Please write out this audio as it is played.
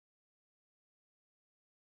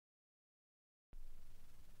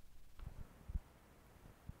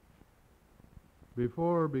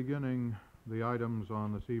Before beginning the items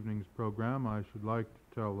on this evening's program, I should like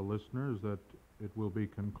to tell the listeners that it will be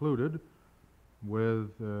concluded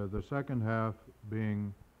with the second half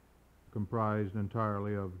being comprised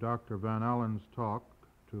entirely of Dr. Van Allen's talk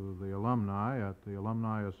to the alumni at the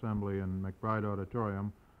Alumni Assembly in McBride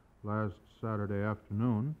Auditorium last Saturday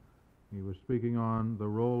afternoon. He was speaking on the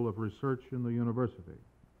role of research in the university.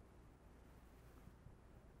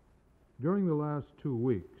 During the last 2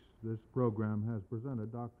 weeks, this program has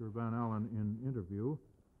presented Dr. Van Allen in interview,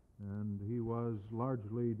 and he was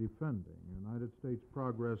largely defending United States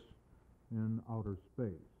progress in outer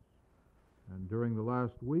space. And during the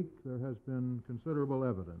last week, there has been considerable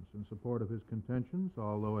evidence in support of his contentions,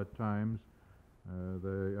 although at times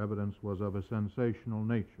the evidence was of a sensational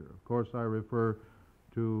nature. Of course, I refer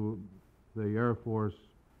to the Air Force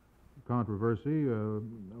controversy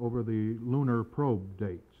over the lunar probe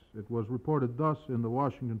dates. It was reported thus in the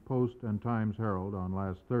Washington Post and Times-Herald on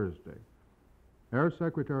last Thursday. Air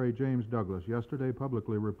Secretary James Douglas yesterday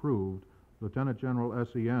publicly reproved Lieutenant General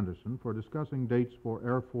S.E. Anderson for discussing dates for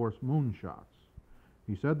Air Force moonshots.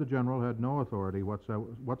 He said the general had no authority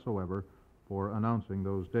whatsoever for announcing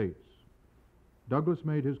those dates. Douglas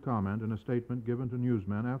made his comment in a statement given to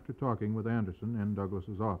newsmen after talking with Anderson in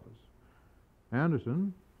Douglas's office.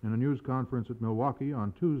 Anderson, in a news conference at Milwaukee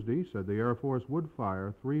on Tuesday, said the Air Force would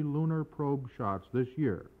fire 3 lunar probe shots this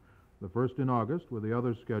year, the first in August with the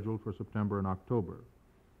others scheduled for September and October.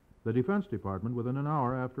 The Defense Department, within an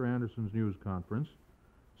hour after Anderson's news conference,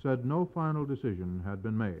 said no final decision had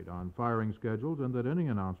been made on firing schedules and that any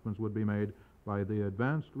announcements would be made by the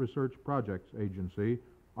Advanced Research Projects Agency,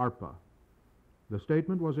 ARPA. The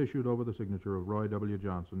statement was issued over the signature of Roy W.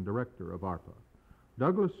 Johnson, director of ARPA.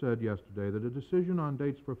 Douglas said yesterday that a decision on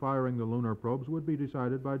dates for firing the lunar probes would be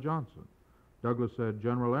decided by Johnson. Douglas said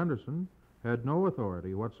General Anderson had no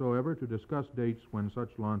authority whatsoever to discuss dates when such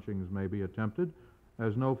launchings may be attempted,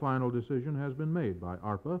 as no final decision has been made by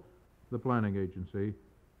ARPA, the planning agency.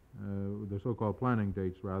 The so-called planning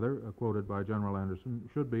dates, rather, quoted by General Anderson,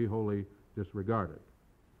 should be wholly disregarded.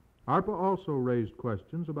 ARPA also raised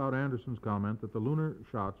questions about Anderson's comment that the lunar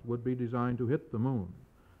shots would be designed to hit the moon,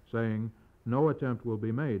 saying no attempt will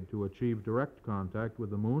be made to achieve direct contact with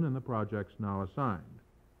the moon in the projects now assigned.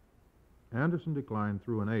 Anderson declined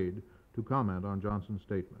through an aide to comment on Johnson's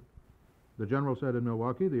statement. The general said in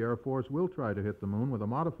Milwaukee the Air Force will try to hit the moon with a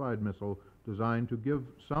modified missile designed to give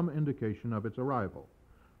some indication of its arrival.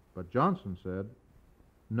 But Johnson said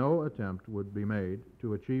no attempt would be made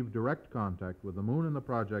to achieve direct contact with the moon in the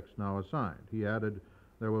projects now assigned. He added,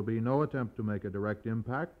 there will be no attempt to make a direct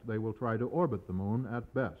impact. They will try to orbit the moon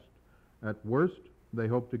at best. At worst, they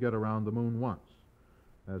hope to get around the moon once.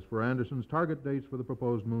 As for Anderson's target dates for the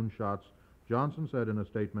proposed moon shots, Johnson said in a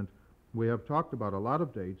statement, we have talked about a lot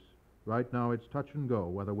of dates. Right now it's touch and go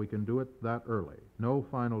whether we can do it that early. No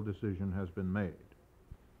final decision has been made.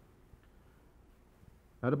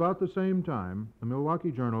 At about the same time, the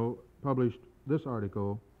Milwaukee Journal published this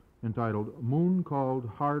article entitled Moon Called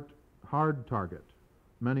Hard Target,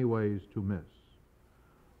 Many Ways to Miss.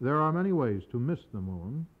 There are many ways to miss the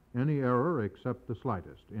moon. Any error, except the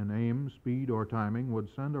slightest, in aim, speed, or timing would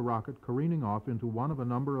send a rocket careening off into one of a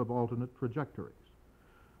number of alternate trajectories.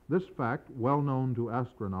 This fact, well known to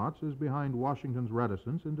astronauts, is behind Washington's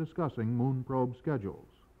reticence in discussing moon probe schedules.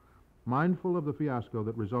 Mindful of the fiasco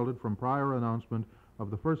that resulted from prior announcement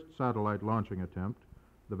of the first satellite launching attempt,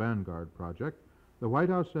 the Vanguard project, the White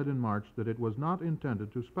House said in March that it was not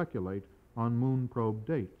intended to speculate on moon probe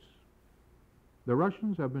dates. The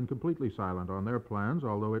Russians have been completely silent on their plans,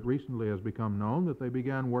 although it recently has become known that they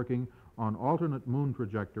began working on alternate moon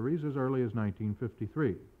trajectories as early as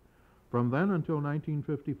 1953. From then until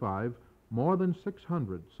 1955, more than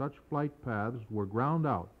 600 such flight paths were ground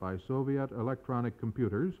out by Soviet electronic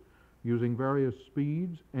computers using various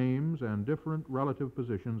speeds, aims, and different relative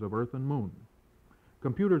positions of Earth and Moon.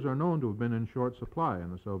 Computers are known to have been in short supply in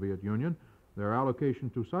the Soviet Union. Their allocation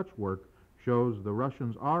to such work shows the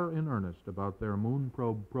Russians are in earnest about their moon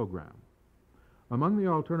probe program. Among the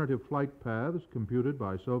alternative flight paths computed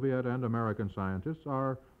by Soviet and American scientists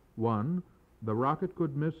are 1. The rocket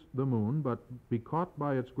could miss the moon but be caught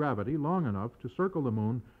by its gravity long enough to circle the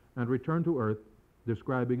moon and return to Earth,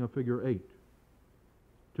 describing a figure 8.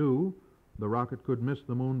 2. The rocket could miss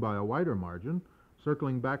the moon by a wider margin,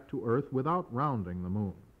 circling back to Earth without rounding the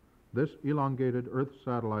moon. This elongated Earth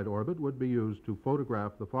satellite orbit would be used to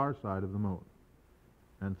photograph the far side of the moon.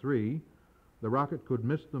 And 3, the rocket could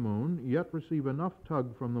miss the moon, yet receive enough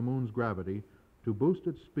tug from the moon's gravity to boost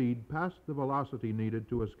its speed past the velocity needed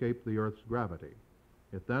to escape the Earth's gravity.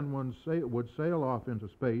 It then would sail off into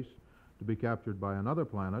space to be captured by another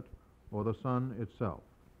planet or the sun itself.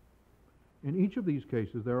 In each of these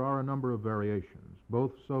cases, there are a number of variations.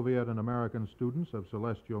 Both Soviet and American students of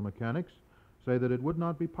celestial mechanics say that it would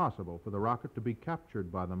not be possible for the rocket to be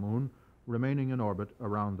captured by the moon, remaining in orbit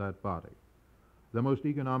around that body. The most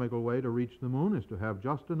economical way to reach the moon is to have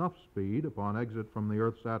just enough speed upon exit from the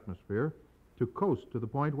Earth's atmosphere to coast to the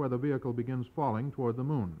point where the vehicle begins falling toward the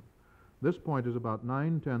moon. This point is about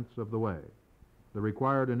 9/10 of the way. The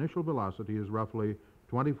required initial velocity is roughly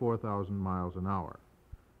 24,000 miles an hour.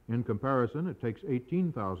 In comparison, it takes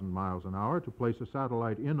 18,000 miles an hour to place a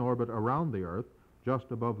satellite in orbit around the Earth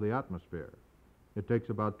just above the atmosphere. It takes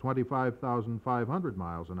about 25,500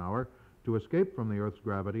 miles an hour to escape from the Earth's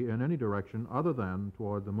gravity in any direction other than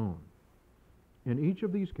toward the moon. In each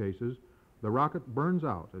of these cases, the rocket burns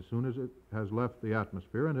out as soon as it has left the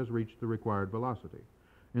atmosphere and has reached the required velocity.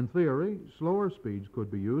 In theory, slower speeds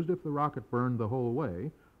could be used if the rocket burned the whole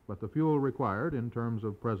way, but the fuel required in terms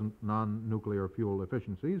of present non-nuclear fuel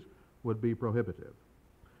efficiencies would be prohibitive.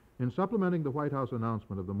 In supplementing the White House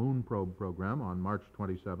announcement of the moon probe program on March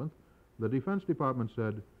 27th, the Defense Department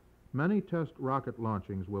said, "Many test rocket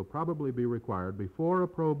launchings will probably be required before a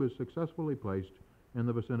probe is successfully placed in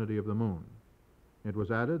the vicinity of the moon." It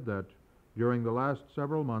was added that during the last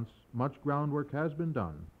several months, much groundwork has been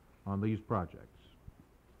done on these projects.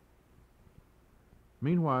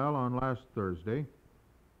 Meanwhile, on last Thursday,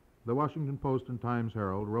 the Washington Post and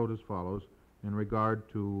Times-Herald wrote as follows in regard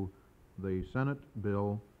to the Senate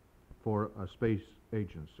bill for a space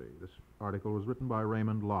agency. This article was written by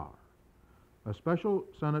Raymond Lahr. A special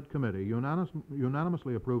Senate committee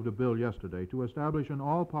unanimously approved a bill yesterday to establish an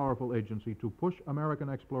all-powerful agency to push American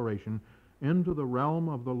exploration into the realm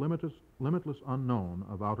of the limitless unknown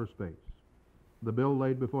of outer space. The bill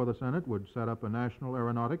laid before the Senate would set up a National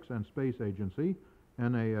Aeronautics and Space Agency,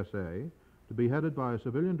 NASA, to be headed by a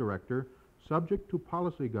civilian director subject to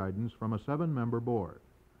policy guidance from a 7-member board.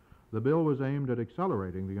 The bill was aimed at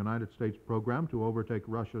accelerating the United States program to overtake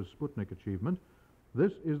Russia's Sputnik achievement.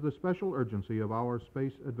 "This is the special urgency of our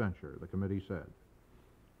space adventure," the committee said.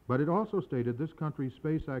 But it also stated this country's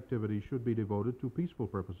space activities should be devoted to peaceful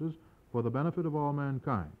purposes for the benefit of all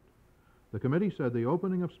mankind. The committee said the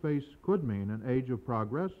opening of space could mean an age of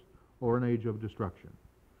progress or an age of destruction.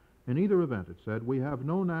 In either event, it said, "We have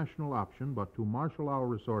no national option but to marshal our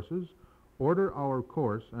resources, order our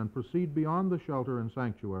course, and proceed beyond the shelter and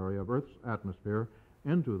sanctuary of Earth's atmosphere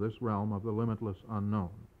into this realm of the limitless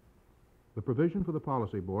unknown." The provision for the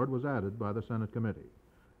policy board was added by the Senate committee.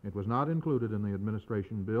 It was not included in the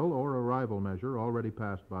administration bill or arrival measure already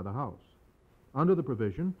passed by the House. Under the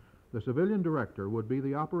provision, the civilian director would be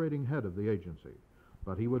the operating head of the agency,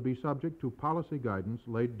 but he would be subject to policy guidance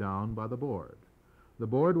laid down by the board. The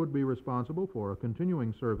board would be responsible for a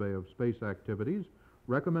continuing survey of space activities,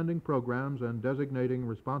 recommending programs and designating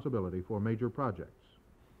responsibility for major projects.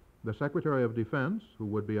 The Secretary of Defense, who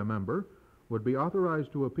would be a member, would be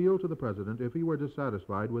authorized to appeal to the President if he were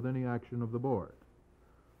dissatisfied with any action of the board.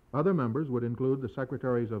 Other members would include the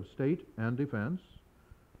Secretaries of State and Defense,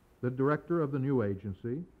 the Director of the new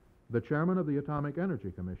agency, the Chairman of the Atomic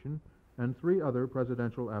Energy Commission, and 3 other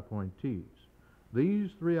presidential appointees.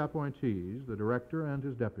 These 3 appointees, the Director and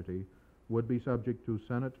his deputy, would be subject to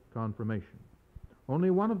Senate confirmation. Only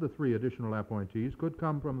one of the 3 additional appointees could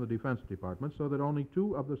come from the Defense Department, so that only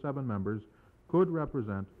 2 of the 7 members could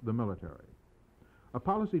represent the military. A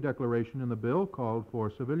policy declaration in the bill called for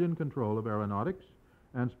civilian control of aeronautics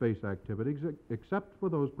and space activities, except for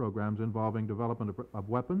those programs involving development of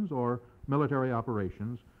weapons or military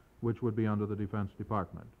operations, which would be under the Defense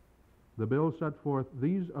Department. The bill set forth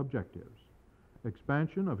these objectives: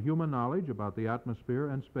 expansion of human knowledge about the atmosphere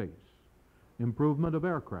and space, improvement of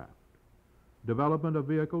aircraft, development of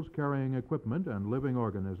vehicles carrying equipment and living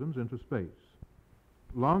organisms into space,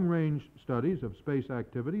 long-range studies of space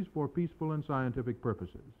activities for peaceful and scientific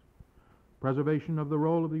purposes, preservation of the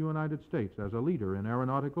role of the United States as a leader in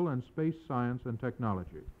aeronautical and space science and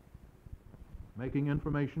technology, making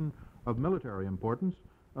information of military importance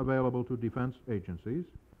available to defense agencies,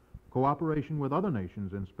 cooperation with other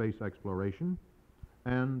nations in space exploration,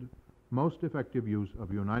 and most effective use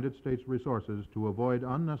of United States resources to avoid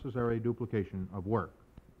unnecessary duplication of work.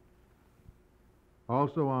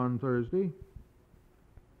 Also on Thursday,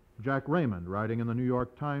 Jack Raymond, writing in the New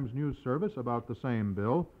York Times News Service about the same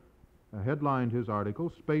bill, headlined his article,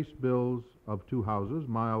 "Space Bills of Two Houses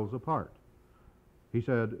Miles Apart." He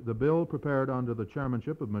said, "The bill prepared under the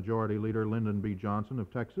chairmanship of Majority Leader Lyndon B. Johnson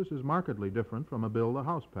of Texas is markedly different from a bill the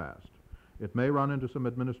House passed. It may run into some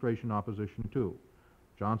administration opposition, too."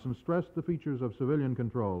 Johnson stressed the features of civilian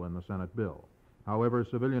control in the Senate bill. However,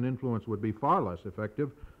 civilian influence would be far less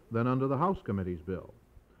effective than under the House committee's bill.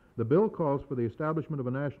 The bill calls for the establishment of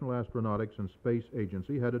a national astronautics and space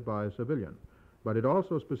agency headed by a civilian, but it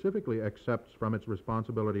also specifically accepts from its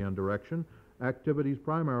responsibility and direction activities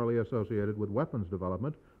primarily associated with weapons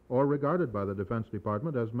development or regarded by the Defense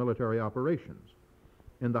Department as military operations.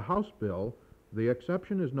 In the House bill, the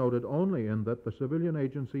exception is noted only in that the civilian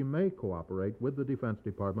agency may cooperate with the Defense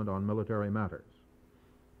Department on military matters.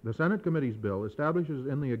 The Senate Committee's bill establishes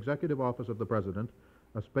in the Executive Office of the President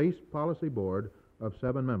a Space Policy Board of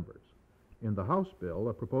 7 members. In the House bill,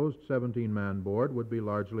 a proposed 17-man board would be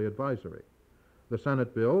largely advisory. The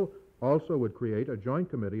Senate bill also would create a joint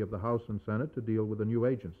committee of the House and Senate to deal with the new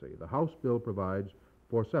agency. The House bill provides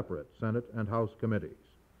for separate Senate and House committees.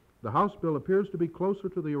 The House bill appears to be closer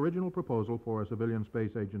to the original proposal for a civilian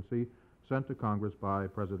space agency sent to Congress by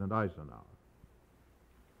President Eisenhower.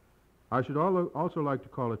 I should also like to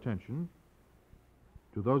call attention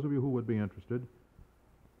to those of you who would be interested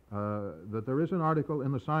that there is an article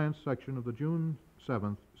in the science section of the June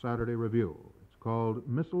 7th Saturday Review. It's called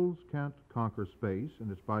Missiles Can't Conquer Space,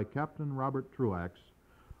 and it's by Captain Robert Truax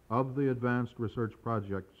of the Advanced Research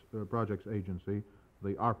Projects Agency,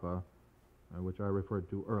 the ARPA, which I referred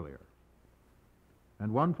to earlier.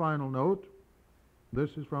 And one final note, this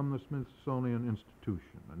is from the Smithsonian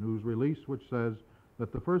Institution, a news release which says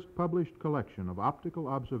that the first published collection of optical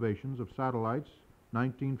observations of satellites,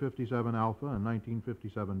 1957 Alpha and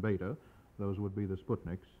 1957 Beta, those would be the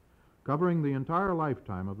Sputniks, covering the entire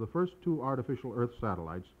lifetime of the first 2 artificial Earth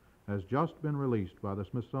satellites, has just been released by the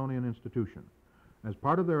Smithsonian Institution. As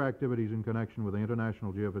part of their activities in connection with the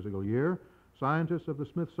International Geophysical Year, scientists of the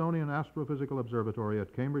Smithsonian Astrophysical Observatory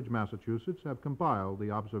at Cambridge, Massachusetts, have compiled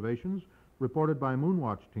the observations reported by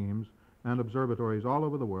Moonwatch teams and observatories all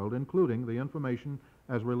over the world, including the information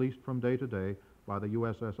as released from day to day by the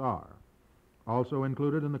USSR. Also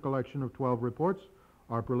included in the collection of 12 reports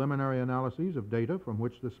are preliminary analyses of data from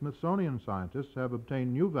which the Smithsonian scientists have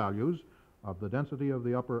obtained new values of the density of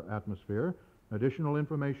the upper atmosphere, additional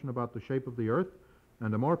information about the shape of the Earth,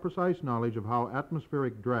 and a more precise knowledge of how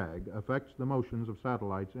atmospheric drag affects the motions of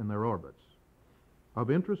satellites in their orbits.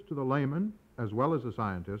 Of interest to the layman as well as the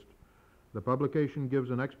scientist, the publication gives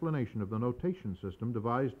an explanation of the notation system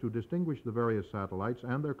devised to distinguish the various satellites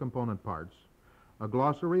and their component parts, a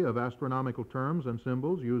glossary of astronomical terms and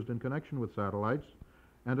symbols used in connection with satellites,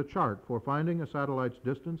 and a chart for finding a satellite's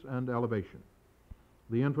distance and elevation.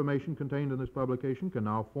 The information contained in this publication can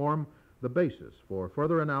now form the basis for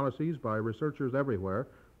further analyses by researchers everywhere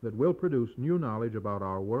that will produce new knowledge about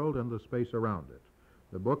our world and the space around it.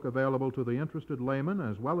 The book, available to the interested layman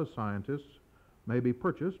as well as scientists, may be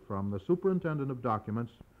purchased from the Superintendent of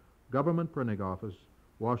Documents, Government Printing Office,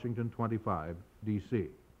 Washington 25, D.C.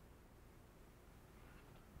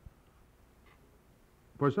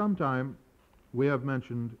 For some time, we have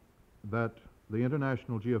mentioned that the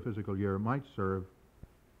International Geophysical Year might serve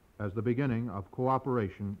as the beginning of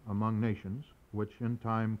cooperation among nations, which in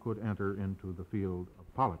time could enter into the field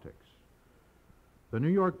of politics. The New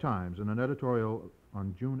York Times, in an editorial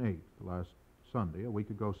on June 8th, last Sunday, a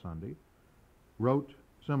week ago Sunday, wrote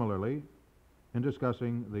similarly in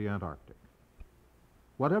discussing the Antarctic.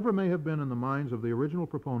 Whatever may have been in the minds of the original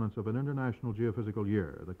proponents of an International Geophysical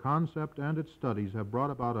Year, the concept and its studies have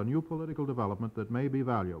brought about a new political development that may be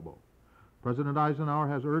valuable. President Eisenhower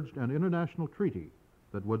has urged an international treaty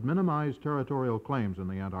that would minimize territorial claims in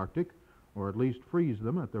the Antarctic, or at least freeze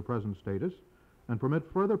them at their present status, and permit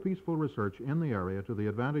further peaceful research in the area to the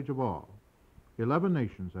advantage of all. 11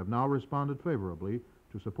 nations have now responded favorably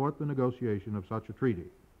to support the negotiation of such a treaty.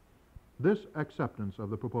 This acceptance of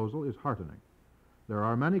the proposal is heartening. There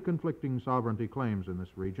are many conflicting sovereignty claims in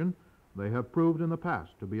this region. They have proved in the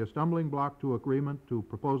past to be a stumbling block to agreement to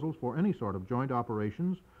proposals for any sort of joint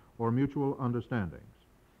operations or mutual understandings.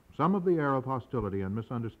 Some of the air of hostility and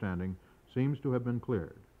misunderstanding seems to have been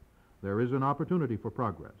cleared. There is an opportunity for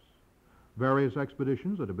progress. Various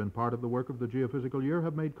expeditions that have been part of the work of the Geophysical Year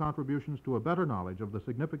have made contributions to a better knowledge of the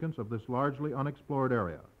significance of this largely unexplored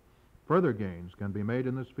area. Further gains can be made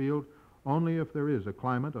in this field only if there is a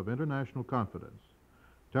climate of international confidence.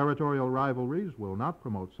 Territorial rivalries will not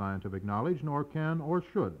promote scientific knowledge, nor can or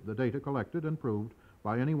should the data collected and proved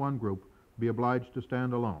by any one group be obliged to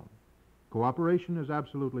stand alone. Cooperation is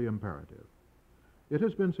absolutely imperative. It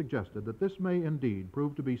has been suggested that this may indeed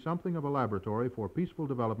prove to be something of a laboratory for peaceful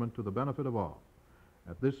development to the benefit of all.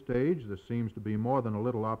 At this stage, this seems to be more than a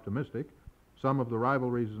little optimistic. Some of the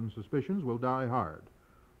rivalries and suspicions will die hard.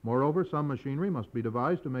 Moreover, some machinery must be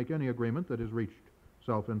devised to make any agreement that is reached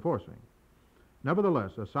self-enforcing.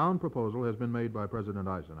 Nevertheless, a sound proposal has been made by President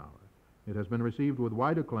Eisenhower. It has been received with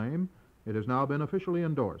wide acclaim. It has now been officially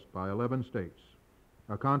endorsed by 11 states.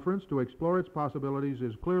 A conference to explore its possibilities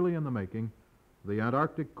is clearly in the making. The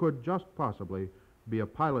Antarctic could just possibly be a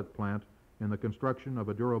pilot plant in the construction of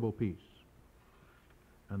a durable peace.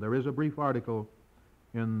 And there is a brief article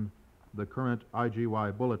in the current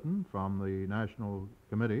IGY bulletin from the National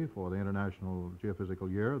Committee for the International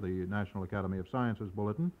Geophysical Year, the National Academy of Sciences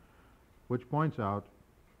bulletin, which points out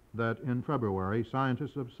that in February,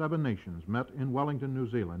 scientists of 7 nations met in Wellington, New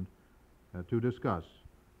Zealand, to discuss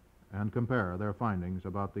and compare their findings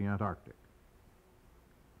about the Antarctic.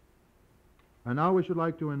 And now we should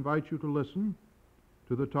like to invite you to listen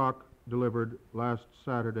to the talk delivered last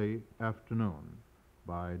Saturday afternoon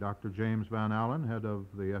by Dr. James Van Allen, head of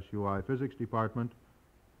the SUI Physics Department,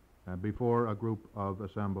 before a group of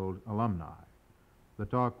assembled alumni. The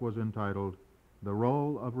talk was entitled, "The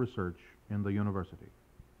Role of Research in the University."